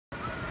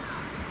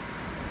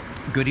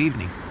Good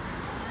evening.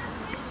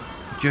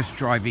 Just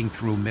driving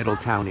through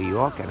Middletown, New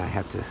York, and I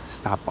had to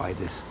stop by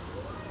this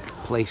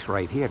place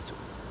right here. It's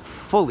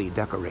fully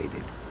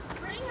decorated.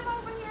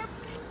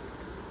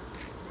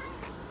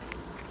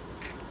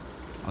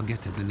 I'll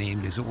get to the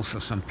name. There's also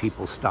some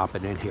people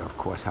stopping in here, of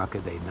course. How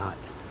could they not?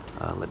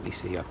 Let me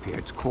see up here.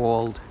 It's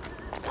called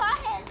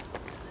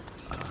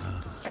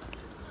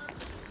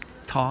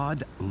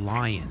Todd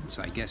Lyons.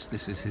 I guess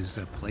this is his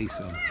place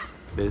of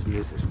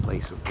business, his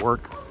place of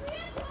work.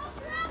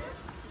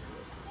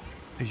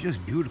 It's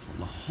just beautiful.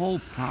 The whole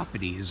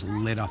property is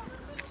lit up.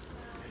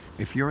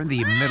 If you're in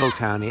the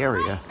Middletown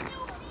area,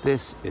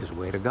 this is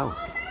where to go.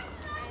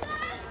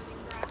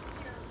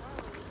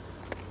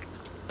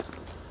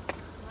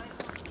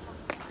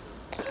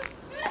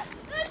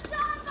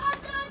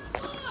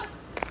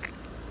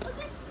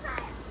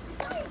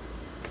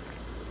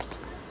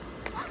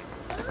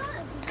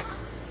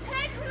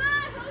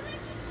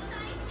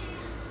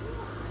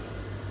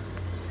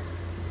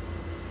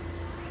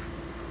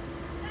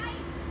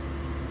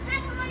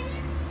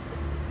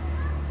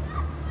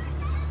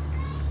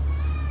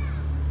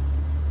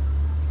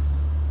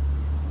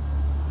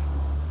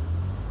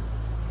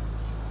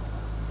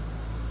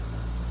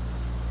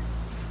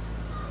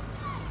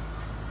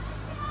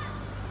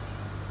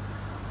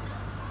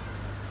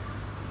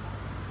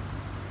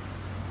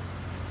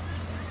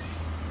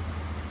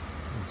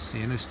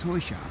 Santa's toy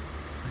shop.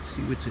 Let's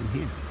see what's in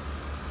here.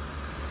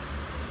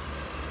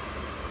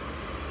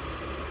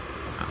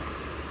 Wow.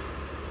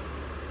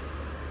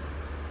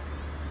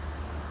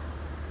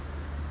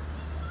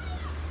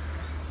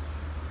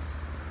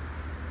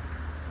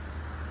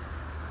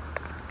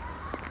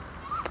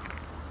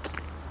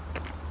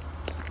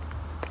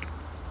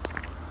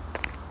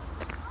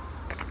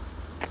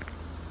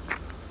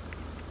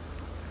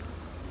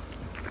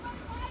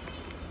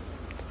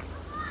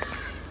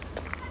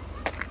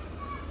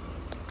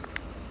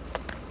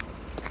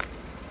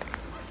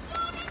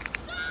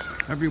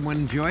 Everyone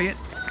enjoy it.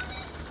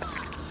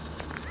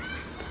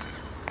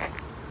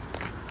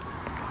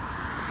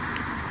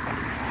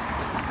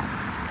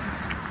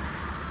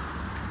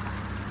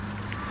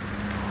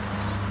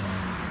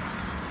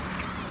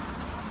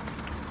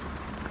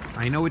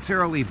 I know it's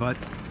early, but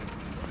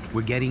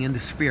we're getting in the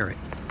spirit.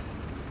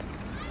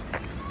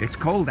 It's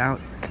cold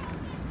out.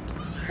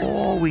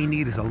 All we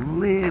need is a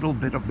little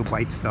bit of the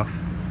white stuff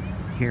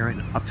here in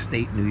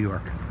upstate New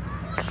York.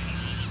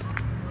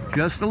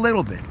 Just a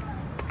little bit.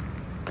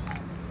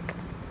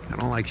 I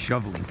don't like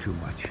shoveling too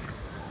much.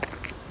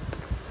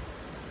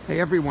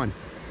 Hey everyone,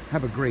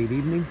 have a great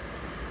evening.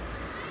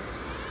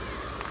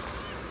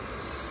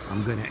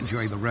 I'm going to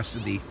enjoy the rest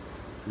of the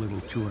little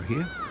tour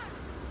here.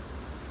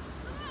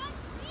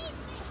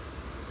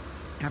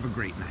 Have a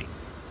great night.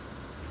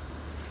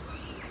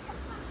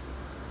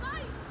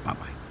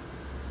 Bye-bye.